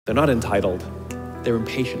They're not entitled, they're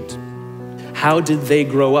impatient. How did they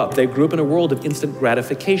grow up? They grew up in a world of instant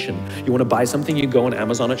gratification. You want to buy something, you go on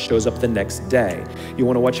Amazon, it shows up the next day. You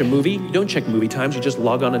want to watch a movie, you don't check movie times, you just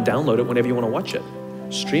log on and download it whenever you want to watch it.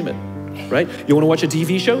 Stream it, right? You want to watch a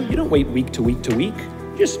TV show, you don't wait week to week to week.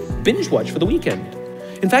 You just binge watch for the weekend.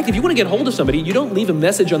 In fact, if you want to get hold of somebody, you don't leave a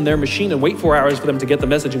message on their machine and wait 4 hours for them to get the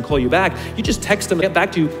message and call you back. You just text them and get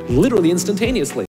back to you literally instantaneously.